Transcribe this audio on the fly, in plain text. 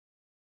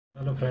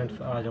Hello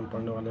friends, आज हम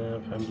पढ़ने वाले हैं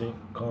फैमिली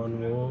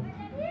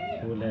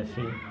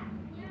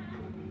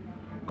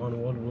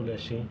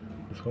कॉन्वोलवुलेसी।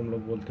 इसको हम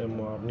लोग बोलते हैं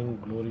मॉर्निंग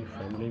ग्लोरी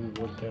फैमिली भी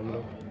बोलते हैं हम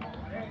लोग।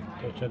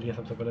 तो चलिए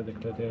सबसे पहले देख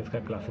लेते हैं इसका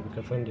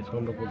क्लासिफिकेशन, जिसको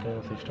हम लोग बोलते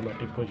हैं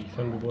सिस्टमेटिक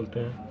पोजीशन भी बोलते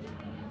हैं।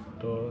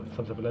 तो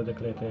सबसे पहले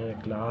देख लेते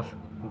हैं क्लास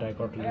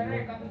डाइकोटिलीडनी,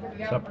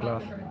 सब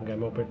क्लास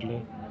गैमोपेटली,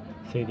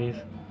 सीरीज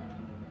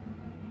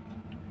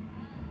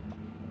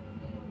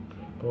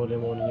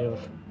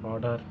पोलेमोनियल्स,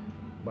 ऑर्डर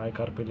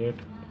बाइकार्पिलेट।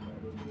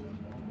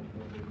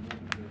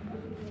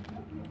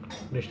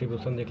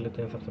 डिस्ट्रीब्यूशन देख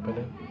लेते हैं सबसे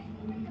पहले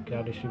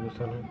क्या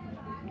डिस्ट्रीब्यूशन है।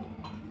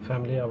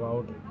 Family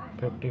about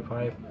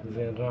 55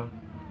 genre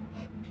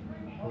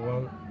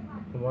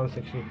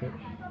 165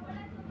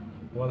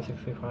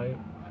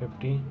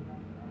 50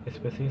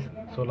 species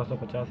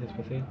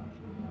 1650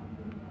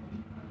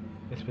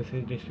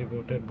 species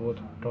distributed both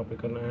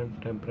tropical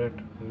and temperate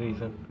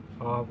region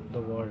of the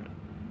world.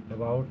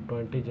 About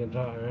 20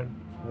 genre and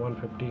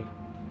 150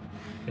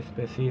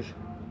 species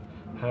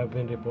have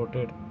been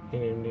reported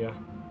in India.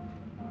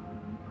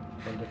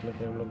 और देख लेते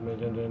हैं हम लोग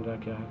मेजर जेनरा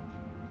क्या है।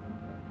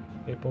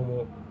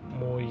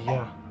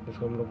 एपोमोइया,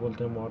 जिसको हम लोग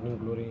बोलते हैं मॉर्निंग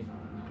ग्लोरी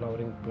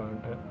फ्लावरिंग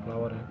प्लांट है,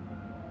 फ्लावर है।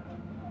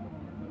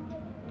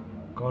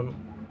 कॉन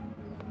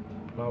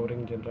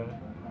फ्लावरिंग जेनरा है।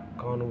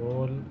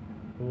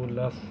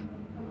 कॉन्वोलवुलस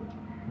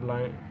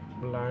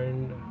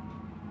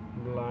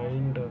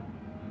ब्लाइंड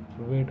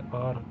विड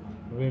और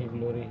वेल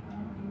ग्लोरी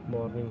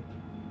मॉर्निंग।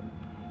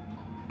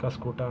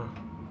 कस्कुटा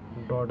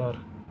डॉडर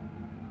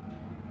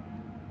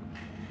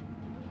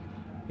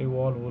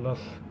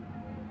इवोल्वुलस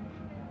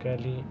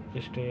कैली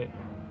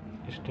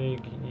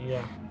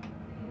स्टेगिया।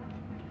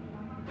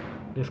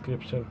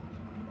 डिस्क्रिप्शन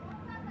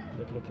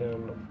देख लेते हैं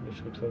हम लोग,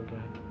 डिस्क्रिप्शन क्या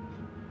है।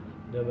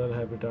 General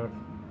habitat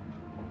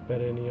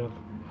perennial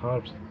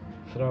herbs,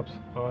 shrubs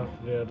or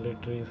rarely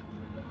trees,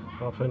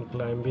 often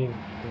climbing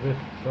with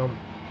some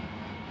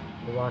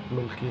what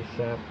milky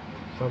sap,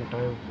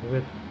 sometimes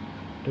with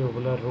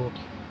tubular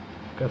roots.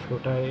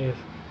 Cuscuta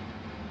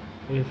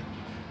is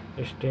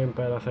stem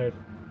parasite,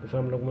 जैसे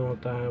हम लोग में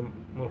होता है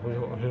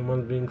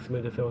ह्यूमन बींग्स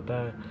में, जैसे होता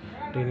है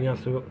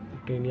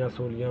टीनिया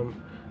सोलियम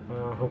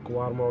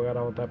हुकवार्म वगैरह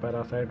होता है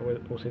पैरासाइट,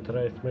 उसी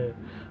तरह इसमें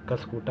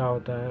कस्कुटा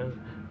होता है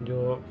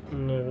जो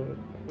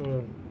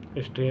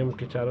स्टेम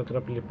के चारों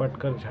तरफ लिपट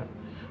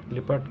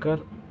कर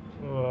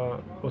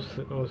उस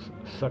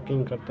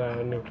सकिंग करता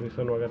है,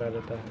 न्यूट्रिशन वगैरह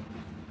देता है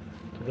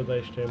थ्रू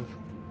द स्टेम्स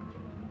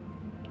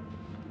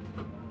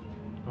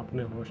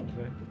अपने होस्ट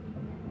से।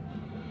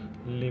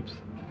 लिप्स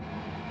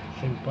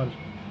सिंपल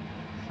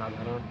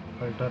साधारण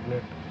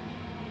अल्टरनेट,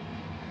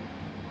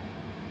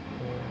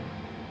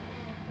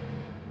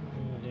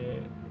 ये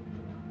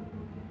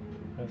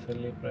ऐसे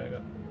लिप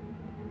रहेगा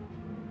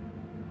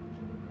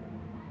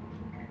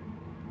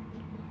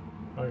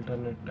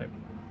अल्टरनेट टाइप।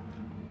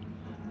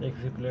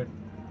 एक्सिप्लेट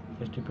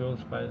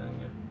स्टिप्यूल्स पाए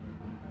जाएंगे।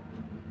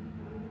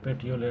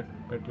 पेटियोल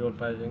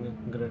पाए जाएंगे।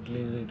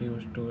 Greatly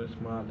reduce to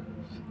small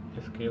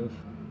scales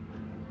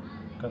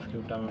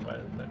Cuscuta में पाया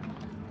जाता है।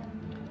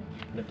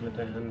 देख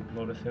लेते हैं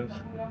फ्लोरेसेंस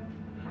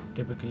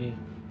टिपिकली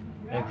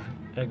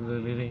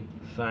एक्सिलरी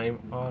साइम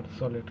और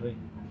सॉलिटरी।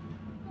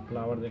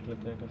 फ्लावर देख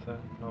लेते हैं कैसा है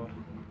फ्लावर।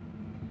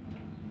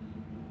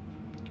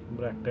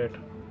 ब्रैक्टेड,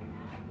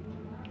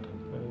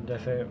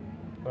 जैसे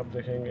अब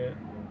देखेंगे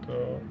तो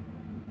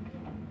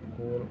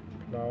फूल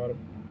फ्लावर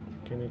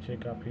के नीचे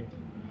काफ़ी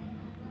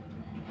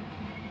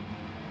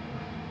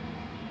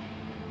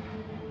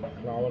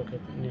फ्लावर के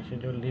नीचे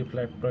जो लीफ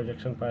लाइक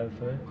प्रोजेक्शन पाए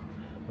जाते हैं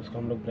उसको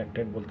हम लोग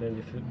ब्रैक्टेड बोलते हैं,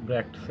 जिसे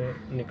ब्रैक्ट से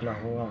निकला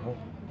हुआ हो,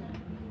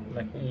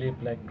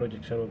 लीफ लाइक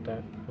प्रोजेक्शन होता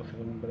है उसे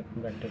हम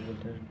ब्रैक्टेड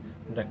बोलते हैं।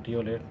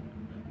 ब्रैक्टियोलेट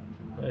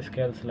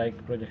स्केल्स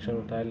लाइक प्रोजेक्शन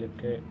होता है लीफ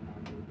के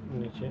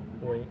नीचे,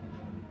 वही।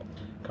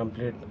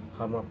 कंप्लीट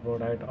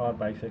हर्माफ्रोडाइट और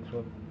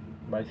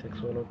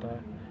बाइसेक्सुअल होता है।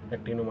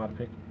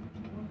 एक्टिनोमॉर्फिक,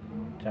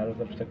 चारों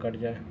तरफ से कट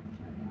जाए।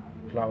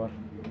 फ्लावर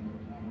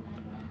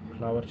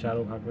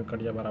चारों भाग में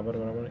कट जाए बराबर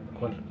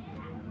इक्वल।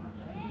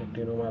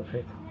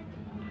 एक्टिनोमॉर्फिक।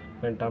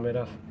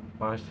 पेंटामेरस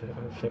 5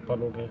 सेपल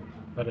हो गए,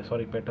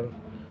 पेटल।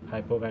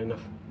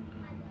 हाइपोगाइनस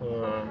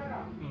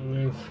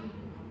मीन्स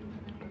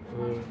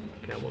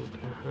क्या बोलते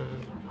हैं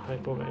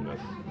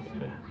हाइपोगाइनस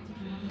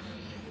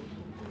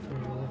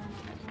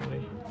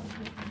सॉरी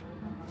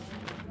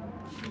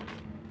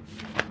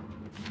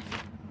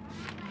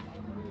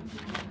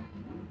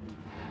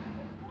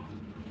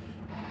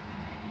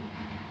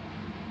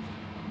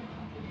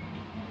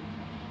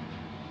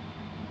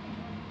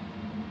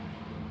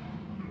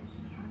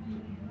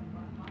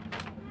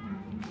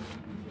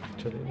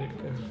चलिए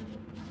देखते हैं।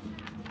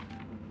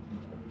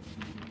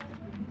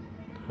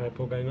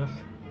 Hypogynous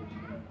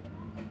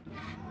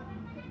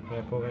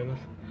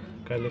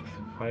calyx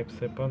 5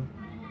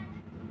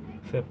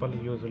 sepal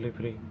usually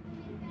free,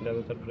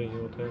 ज़्यादातर फ्री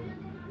होते हैं।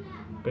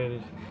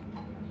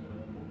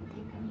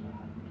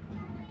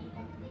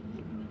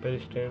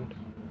 पेरिस्टेंट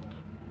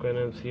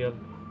क्वेनेंशियल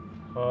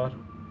और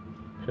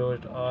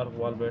फ्यूज्ड और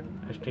वॉल्वेट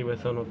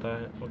एस्टिवेशन होता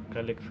है और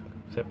कैलिक्स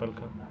सेपल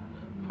का।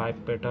 5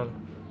 पेटल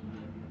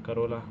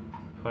करोला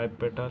 5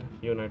 पेटल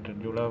यूनाइटेड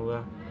जुड़ा हुआ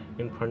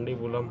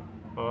infundibulum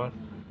or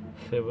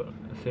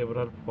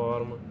several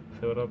form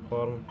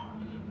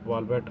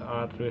valvate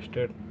are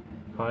twisted.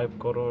 5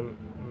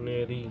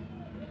 coronary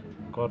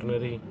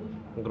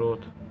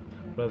growth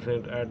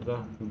present at the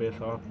base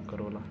of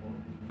corolla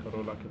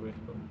के बेस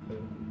पर.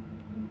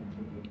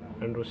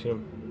 एंड्रोसियम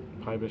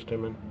 5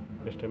 स्टेमन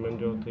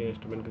जो होती है,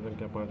 स्टेमन की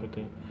संख्या 5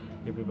 होती है.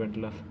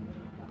 एपिपेटलस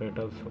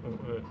पेटल्स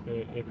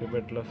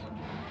एपिपेटलस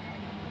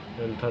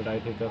एंथर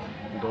डाइथिकस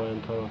दो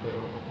एंथर होते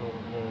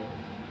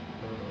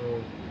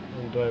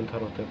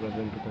हैं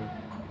प्रेजेंट होते हैं.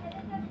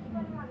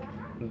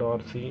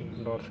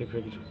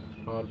 डॉर्सीफिक्स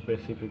और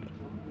पेसिफिक्स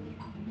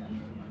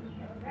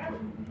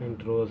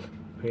intros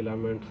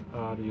filaments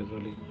are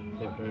usually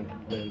different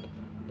length,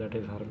 that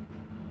is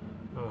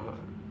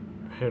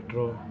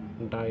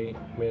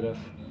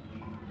heterodimerous.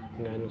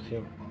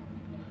 Gynosium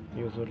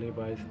usually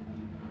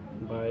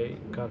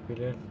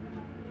bicarpellate.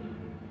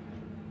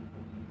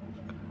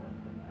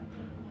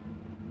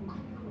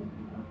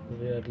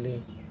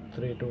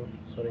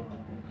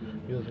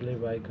 Usually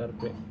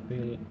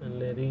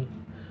bicarpellary,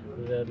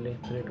 rarely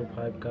 3 to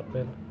 5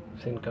 carpel.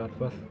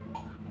 Syncarpus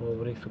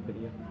ovary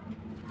superior.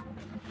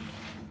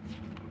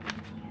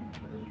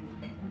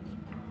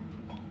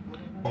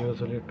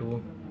 Usually 2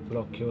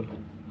 locule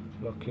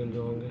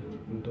जो होंगे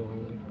 2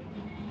 होंगे.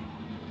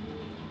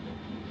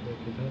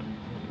 एक इधर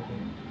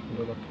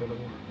 2 लॉक्यूल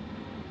होंगे.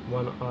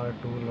 1 or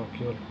 2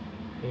 locule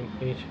in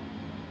each.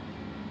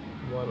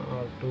 1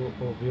 or 2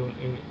 ovule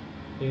in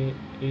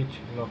each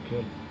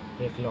locule.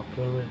 एक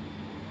locule में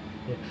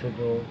 1 से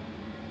 2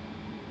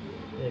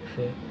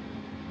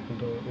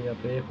 या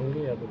तो 1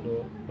 होंगे या तो 2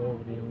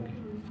 ओवरी होंगे.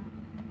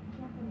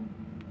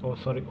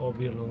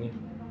 ओव्यूल होंगे.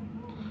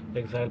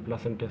 एक्साइल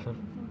प्लासेंटेशन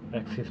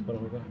एक्सिस पर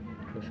होगा.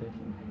 जैसे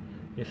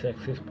इस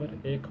एक्सिस पर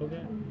 1 हो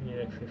गया, ये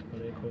एक्सिस पर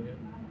 1 हो गया,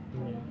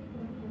 ये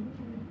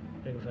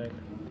एक्साइल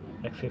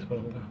एक्सिस पर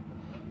होगा.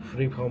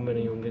 फ्री फॉर्म में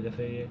नहीं होंगे.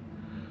 जैसे ये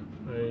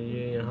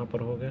यहाँ पर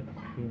हो गया,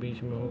 बीच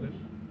में हो गया,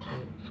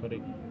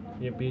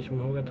 ये बीच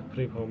में हो गया तो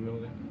फ्री फॉर्म में हो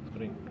गया.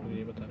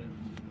 ये बता रहे हैं.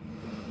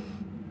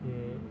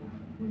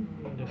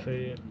 जैसे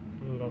ये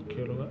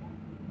लॉक्यूल होगा,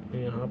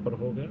 यहाँ पर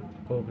हो गया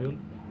ओव्यूल,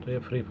 तो ये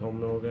फ्री फॉर्म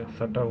में हो गया,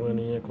 सटा हुआ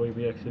नहीं है कोई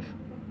भी एक्सिस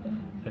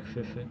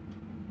से.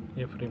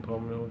 ये फ्री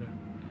फॉर्म में हो गया.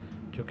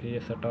 क्योंकि ये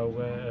सटा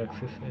हुआ है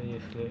एक्सिस से,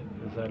 इसलिए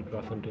एक्साइल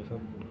प्लासेंटेशन.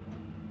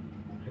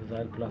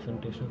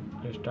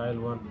 स्टाइल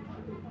 1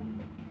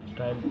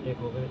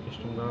 हो गए.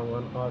 स्टोग्राम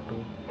 1 और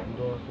 2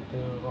 होते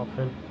हैं.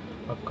 ऑफन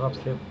अ कप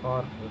शेप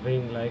और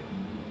ring like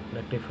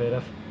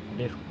lactiferous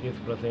is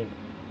present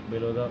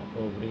below the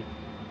ovary.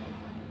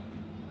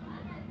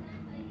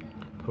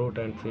 Fruit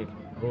and seed.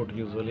 Fruit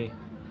usually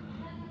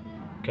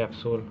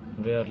capsule,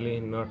 rarely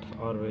nuts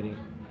or berry.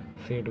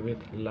 Seed with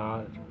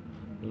large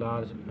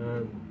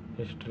and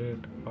straight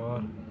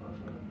or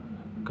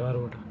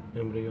curved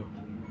embryo.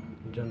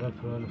 General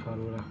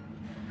formula: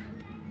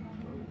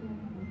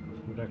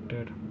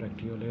 bracted,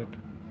 bracteolate,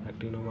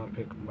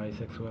 actinomorphic,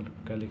 bisexual,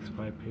 calyx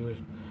 5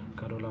 fused,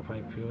 corolla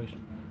 5 fused,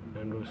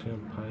 androcium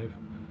 5,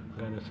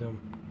 gynosium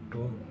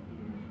 2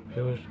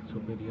 fused,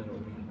 superior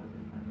ovary.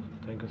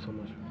 Thank you so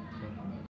much, sir.